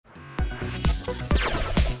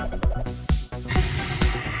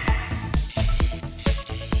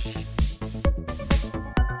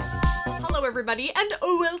everybody, and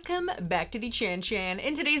welcome back to the Chan.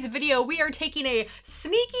 In today's video, we are taking a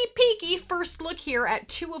sneaky peeky first look here at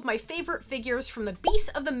two of my favorite figures from the Beasts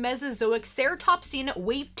of the Mesozoic Ceratopsian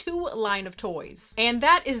Wave 2 line of toys. And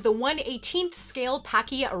that is the 1/18th scale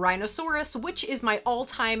Pachyrhinosaurus, which is my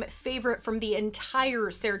all-time favorite from the entire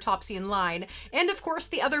Ceratopsian line. And of course,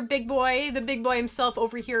 the other big boy, the big boy himself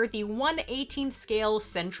over here, the 1/18th scale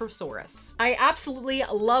Centrosaurus. I absolutely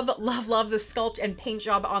love the sculpt and paint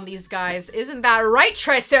job on these guys. Isn't that right,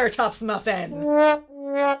 Triceratops Muffin?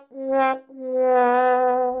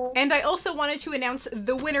 And I also wanted to announce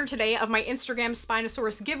the winner today of my Instagram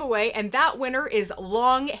Spinosaurus giveaway, and that winner is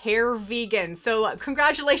Long Hair Vegan. So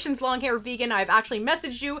congratulations, Long Hair Vegan. I've actually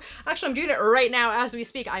messaged you. Actually, I'm doing it right now as we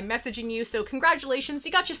speak. I'm messaging you, so congratulations.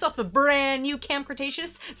 You got yourself a brand new Camp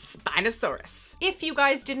Cretaceous Spinosaurus. If you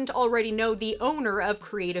guys didn't already know, the owner of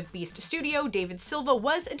Creative Beast Studio, David Silva,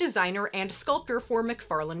 was a designer and sculptor for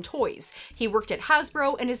McFarlane Toys. He worked at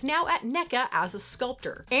Hasbro and is now at NECA as a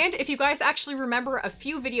sculptor. And if you guys actually remember a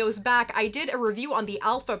few videos back, I did a review on the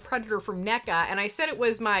Alpha Predator from NECA, and I said it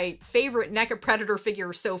was my favorite NECA Predator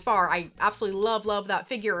figure so far. I absolutely love that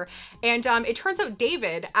figure. And it turns out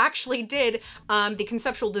David actually did the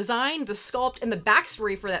conceptual design, the sculpt, and the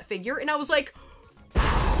backstory for that figure, and I was like,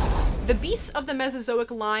 the Beasts of the Mesozoic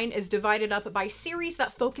line is divided up by series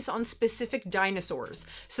that focus on specific dinosaurs.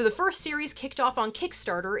 So the first series kicked off on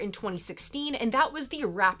Kickstarter in 2016, and that was the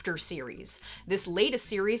Raptor series. This latest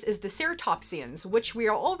series is the Ceratopsians, which we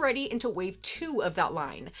are already into wave 2 of that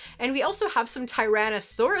line. And we also have some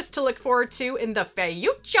Tyrannosaurus to look forward to in the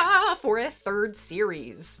future for a third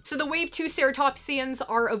series. So the wave 2 Ceratopsians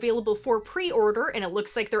are available for pre-order, and it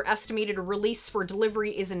looks like their estimated release for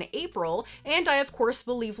delivery is in April. And I of course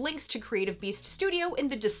will leave links to Creative Beast Studio in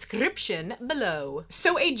the description below.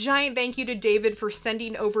 So a giant thank you to David for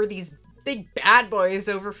sending over these big bad boys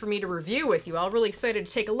over for me to review with you all. Really excited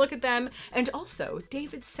to take a look at them. And also,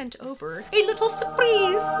 David sent over a little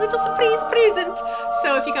surprise present.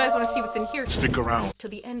 So if you guys want to see what's in here, stick around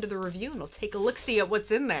till the end of the review and we'll take a look-see at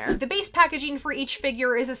what's in there. The base packaging for each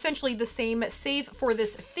figure is essentially the same, save for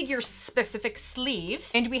this figure-specific sleeve.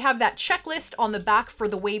 And we have that checklist on the back for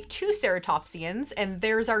the Wave 2 Ceratopsians, and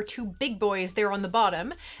there's our two big boys there on the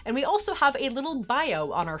bottom. And we also have a little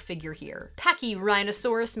bio on our figure here.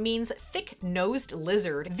 Pachyrhinosaurus means thick-nosed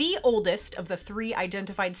lizard, the oldest of the 3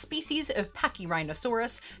 identified species of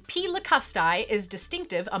Pachyrhinosaurus. P. lacustae is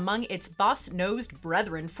distinctive among its boss-nosed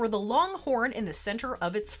brethren for the long horn in the center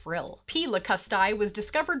of its frill. P. lacustae was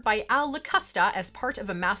discovered by Al Lacusta as part of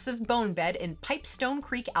a massive bone bed in Pipestone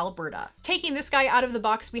Creek, Alberta. Taking this guy out of the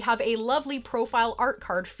box, we have a lovely profile art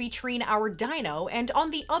card featuring our dino, and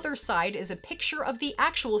on the other side is a picture of the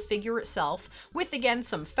actual figure itself, with again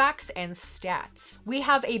some facts and stats. We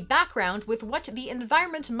have a background with what the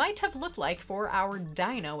environment might have looked like for our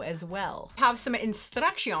dino as well. We have some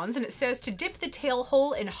instructions, and it says to dip the tail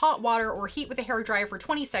hole in hot water or heat with a hairdryer for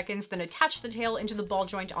 20 seconds, then attach the tail into the ball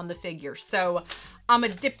joint on the figure. So I'm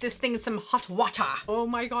gonna dip this thing in some hot water. Oh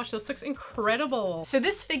my gosh, this looks incredible. So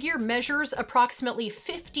this figure measures approximately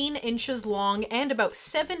 15 inches long and about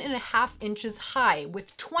 7.5 inches high,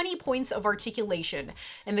 with 20 points of articulation.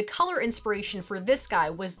 And the color inspiration for this guy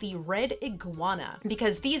was the red iguana,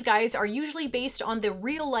 because these guys are usually based on the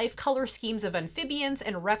real life color schemes of amphibians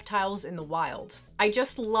and reptiles in the wild. I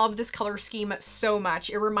just love this color scheme so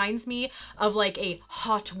much. It reminds me of like a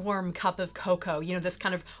hot, warm cup of cocoa, you know, this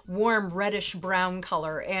kind of warm reddish brown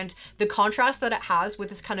color, and the contrast that it has with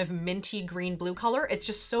this kind of minty green blue color, it's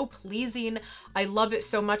just so pleasing. I love it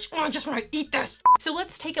so much. Oh, I just want to eat this. So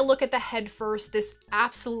let's take a look at the head first. This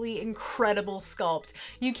absolutely incredible sculpt.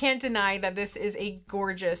 You can't deny that this is a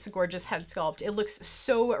gorgeous head sculpt. It looks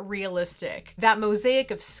so realistic. That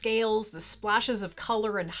mosaic of scales, the splashes of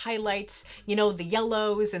color and highlights, you know, the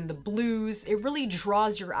yellows and the blues, it really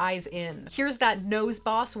draws your eyes in. Here's that nose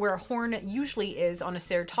boss where a horn usually is on a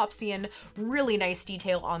Ceratopsian. Really nice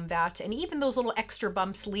detail on that, and even those little extra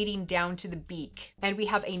bumps leading down to the beak. And we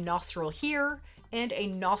have a nostril here, and a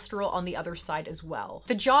nostril on the other side as well.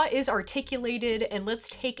 The jaw is articulated, and let's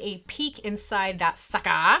take a peek inside that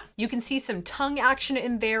sucker. You can see some tongue action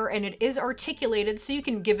in there, and it is articulated, so you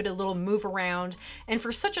can give it a little move around. And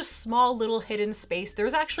for such a small little hidden space,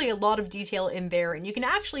 there's actually a lot of detail in there, and you can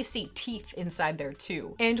actually see teeth inside there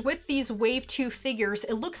too. And with these Wave 2 figures,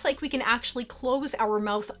 it looks like we can actually close our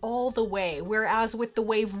mouth all the way, whereas with the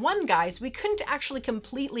Wave 1 guys, we couldn't actually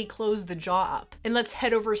completely close the jaw up. And let's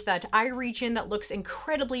head over to that eye region that looks looks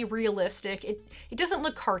incredibly realistic. It doesn't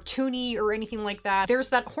look cartoony or anything like that. There's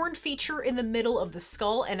that horn feature in the middle of the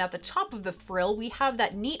skull, and at the top of the frill, we have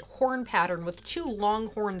that neat horn pattern with two long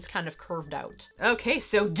horns kind of curved out. Okay,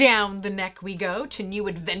 so down the neck we go to new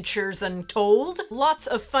adventures untold. Lots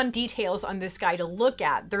of fun details on this guy to look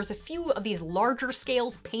at. There's a few of these larger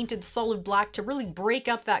scales painted solid black to really break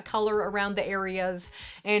up that color around the areas.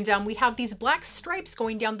 And we have these black stripes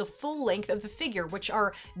going down the full length of the figure, which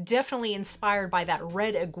are definitely inspired by that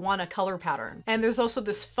red iguana color pattern. And there's also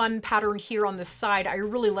this fun pattern here on the side. I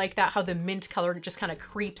really like that, how the mint color just kind of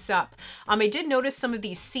creeps up. I did notice some of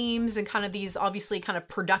these seams and kind of these obviously kind of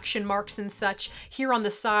production marks and such here on the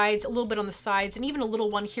sides, a little bit on the sides, and even a little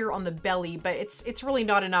one here on the belly, but it's really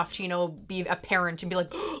not enough to, you know, be apparent and be like,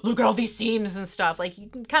 oh, look at all these seams and stuff. Like, you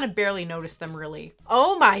can kind of barely notice them really.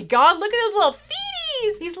 Oh my god, look at those little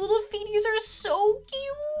feeties! These little feeties are so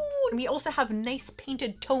cute! And we also have nice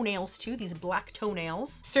painted toenails too, these black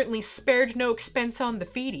toenails. Certainly spared no expense on the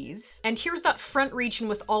feeties. And here's that front region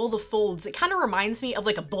with all the folds. It kind of reminds me of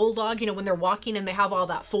like a bulldog, you know, when they're walking and they have all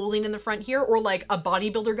that folding in the front here, or like a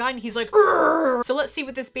bodybuilder guy and he's like, "Rrr." So let's see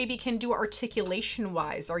what this baby can do articulation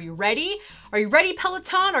wise. Are you ready? Are you ready,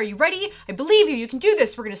 Peloton? Are you ready? I believe you. You can do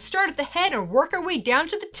this. We're gonna start at the head and work our way down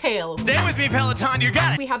to the tail. Stay with me, Peloton. You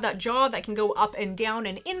got it. We have that jaw that can go up and down,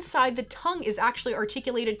 and inside the tongue is actually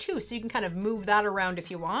articulated too, so you can kind of move that around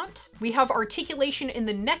if you want. We have articulation in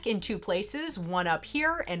the neck in two places, one up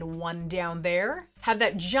here and one down there. Have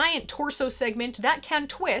that giant torso segment that can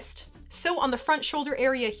twist. So on the front shoulder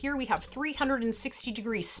area here, we have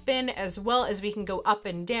 360-degree spin, as well as we can go up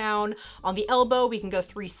and down. On the elbow, we can go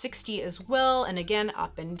 360 as well, and again,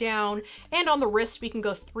 up and down. And on the wrist, we can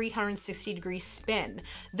go 360-degree spin.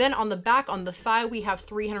 Then on the back, on the thigh, we have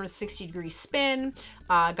 360-degree spin.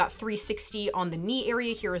 Got 360 on the knee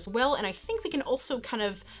area here as well. And I think we can also kind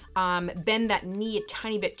of bend that knee a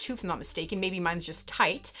tiny bit too, if I'm not mistaken. Maybe mine's just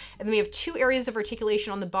tight. And then we have two areas of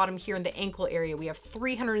articulation on the bottom here in the ankle area. We have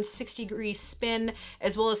 360-degree spin,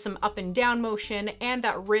 as well as some up and down motion, and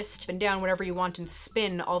that wrist and down whatever you want and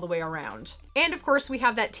spin all the way around. And of course we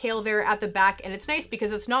have that tail there at the back, and it's nice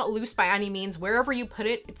because it's not loose by any means. Wherever you put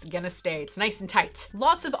it, it's gonna stay. It's nice and tight.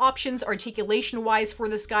 Lots of options articulation wise for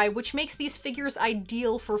this guy, which makes these figures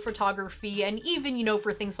ideal for photography and even, you know,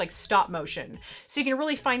 for things like stop motion. So you can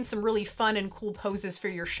really find some really fun and cool poses for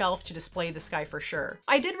your shelf to display this guy for sure.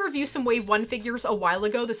 I did review some Wave 1 figures a while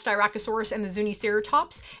ago, the Styracosaurus and the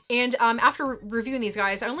Zuniceratops, and after reviewing these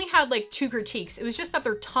guys, I only had like 2 critiques. It was just that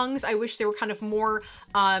their tongues, I wish they were kind of more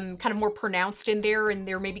pronounced in there, and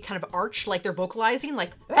they're maybe kind of arched, like they're vocalizing, like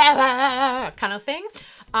kind of thing.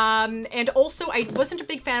 And also I wasn't a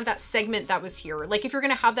big fan of that segment that was here. Like if you're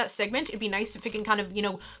gonna have that segment, it'd be nice if it can kind of, you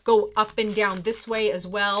know, go up and down this way as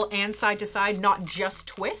well and side to side, not just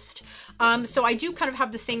twist. So I do kind of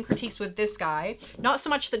have the same critiques with this guy. Not so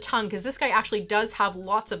much the tongue, because this guy actually does have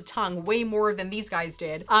lots of tongue, way more than these guys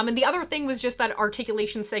did. And the other thing was just that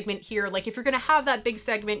articulation segment here. Like if you're gonna have that big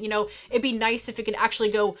segment, you know, it'd be nice if it could actually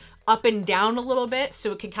go up and down a little bit,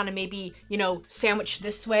 so it can kind of maybe, you know, sandwich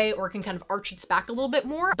this way, or it can kind of arch its back a little bit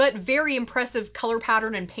more. But very impressive color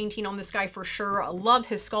pattern and painting on this guy for sure. I love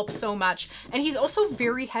his sculpt so much. And he's also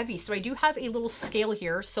very heavy. So I do have a little scale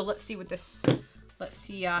here. So let's see what this, let's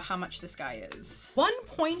see how much this guy is.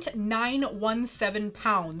 1.917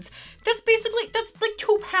 pounds. That's basically, that's like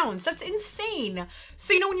 2 pounds. That's insane.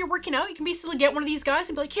 So, you know, when you're working out, you can basically get one of these guys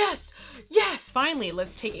and be like, yes, yes. Finally,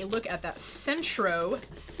 let's take a look at that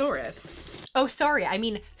Centrosaurus. Oh, sorry. I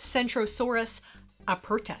mean, Centrosaurus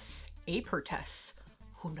apertus. Apertus.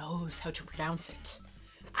 Who knows how to pronounce it?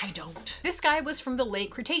 I don't. This guy was from the late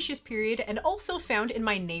Cretaceous period and also found in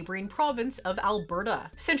my neighboring province of Alberta.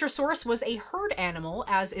 Centrosaurus was a herd animal,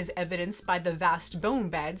 as is evidenced by the vast bone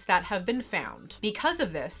beds that have been found. Because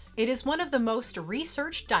of this, it is one of the most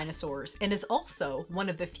researched dinosaurs and is also one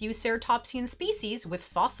of the few Ceratopsian species with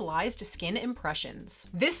fossilized skin impressions.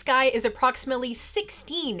 This guy is approximately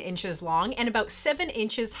 16 inches long and about 7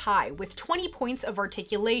 inches high, with 20 points of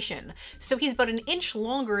articulation. So he's about an inch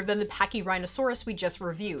longer than the Pachyrhinosaurus we just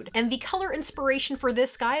reviewed. And the color inspiration for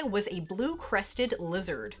this guy was a blue-crested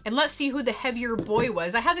lizard. And let's see who the heavier boy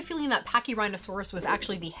was. I have a feeling that Pachyrhinosaurus was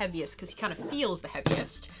actually the heaviest because he kind of feels the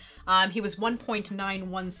heaviest. He was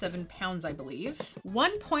 1.917 pounds, I believe.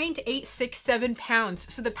 1.867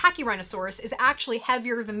 pounds. So the Pachyrhinosaurus is actually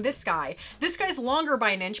heavier than this guy. This guy's longer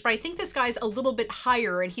by an inch, but I think this guy's a little bit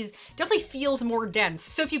higher and he's definitely feels more dense.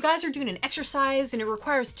 So if you guys are doing an exercise and it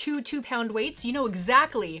requires two 2-pound weights, you know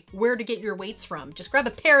exactly where to get your weights from. Just grab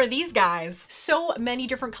a pair of these guys. So many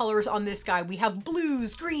different colors on this guy. We have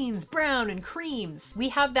blues, greens, brown, and creams. We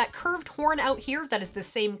have that curved horn out here that is the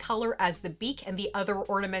same color as the beak and the other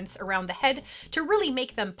ornaments around the head to really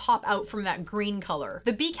make them pop out from that green color.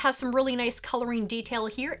 The beak has some really nice coloring detail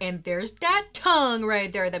here, and there's that tongue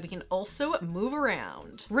right there that we can also move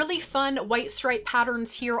around. Really fun white stripe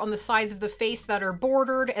patterns here on the sides of the face that are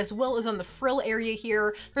bordered, as well as on the frill area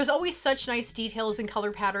here. There's always such nice details and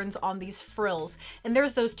color patterns on these frills. And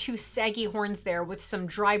there's those two saggy horns there with some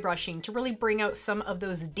dry brushing to really bring out some of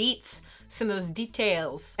those deets, some of those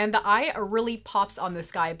details. And the eye really pops on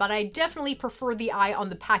this guy, but I definitely prefer the eye on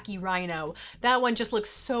the Pachyrhino. That one just looks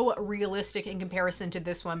so realistic in comparison to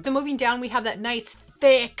this one. So moving down, we have that nice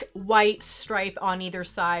thick white stripe on either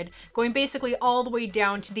side, going basically all the way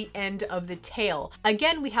down to the end of the tail.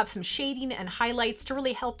 Again, we have some shading and highlights to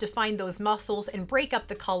really help define those muscles and break up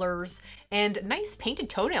the colors, and nice painted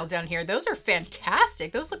toenails down here. Those are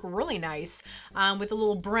fantastic. Those look really nice with the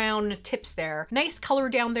little brown tips there. Nice color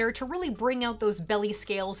down there to really bring out those belly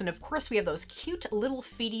scales, and of course we have those cute little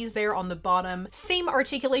feeties there on the bottom. Same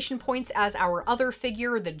articulation points as our other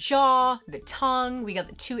figure, the jaw, the tongue. We got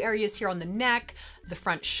the two areas here on the neck, the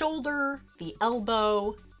front shoulder, the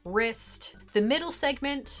elbow, wrist, the middle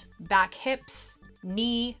segment, back hips,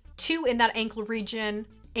 knee, two in that ankle region,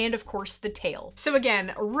 and of course the tail. So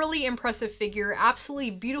again, a really impressive figure,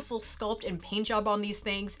 absolutely beautiful sculpt and paint job on these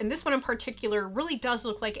things. And this one in particular really does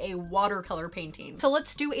look like a watercolor painting. So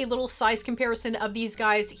let's do a little size comparison of these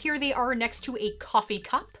guys. Here they are next to a coffee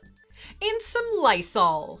cup and some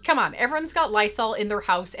Lysol. Come on, everyone's got Lysol in their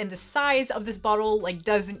house, and the size of this bottle like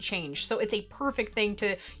doesn't change. So it's a perfect thing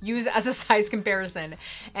to use as a size comparison.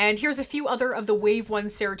 And here's a few other of the Wave 1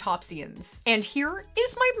 Ceratopsians. And here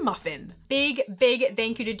is my muffin. Big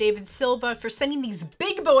thank you to David Silva for sending these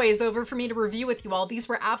big boys over for me to review with you all. These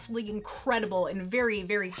were absolutely incredible and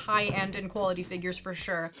very high-end and quality figures for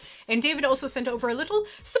sure. And David also sent over a little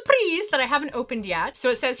surprise that I haven't opened yet. So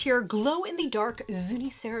it says here, glow in the dark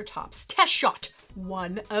Zuniceratops. Test shot,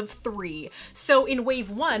 1 of 3. So in Wave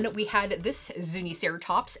 1, we had this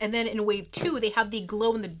Zuniceratops, and then in Wave 2, they have the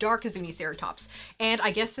glow in the dark Zuniceratops. And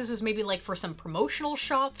I guess this was maybe like for some promotional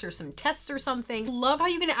shots or some tests or something. Love how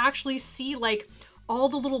you can actually see like all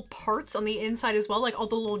the little parts on the inside as well, like all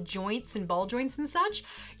the little joints and ball joints and such.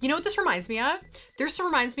 You know what this reminds me of? This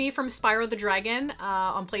reminds me from Spyro the Dragon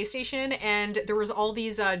on PlayStation, and there was all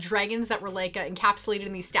these dragons that were like encapsulated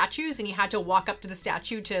in these statues, and you had to walk up to the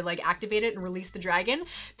statue to like activate it and release the dragon.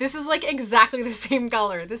 This is like exactly the same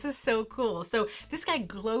color. This is so cool. So this guy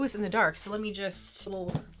glows in the dark. So let me just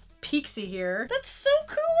little peeksy here. That's so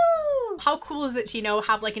cool. How cool is it to, you know,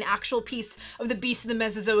 have like an actual piece of the Beast of the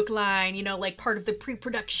Mesozoic line, you know, like part of the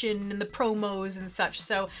pre-production and the promos and such.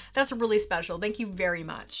 So that's really special. Thank you very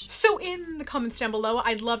much. So in the comments down below,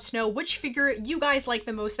 I'd love to know which figure you guys like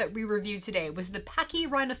the most that we reviewed today. Was it the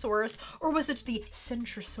Pachyrhinosaurus or was it the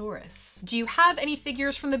Centrosaurus? Do you have any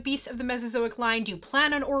figures from the Beast of the Mesozoic line? Do you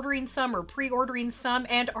plan on ordering some or pre-ordering some?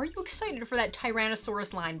 And are you excited for that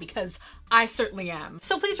Tyrannosaurus line? Because I certainly am.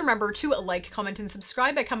 So please remember to like, comment, and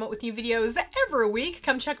subscribe. I come out with new videos every week.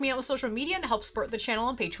 Come check me out on social media and help support the channel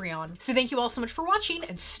on Patreon. So thank you all so much for watching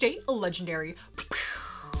and stay legendary.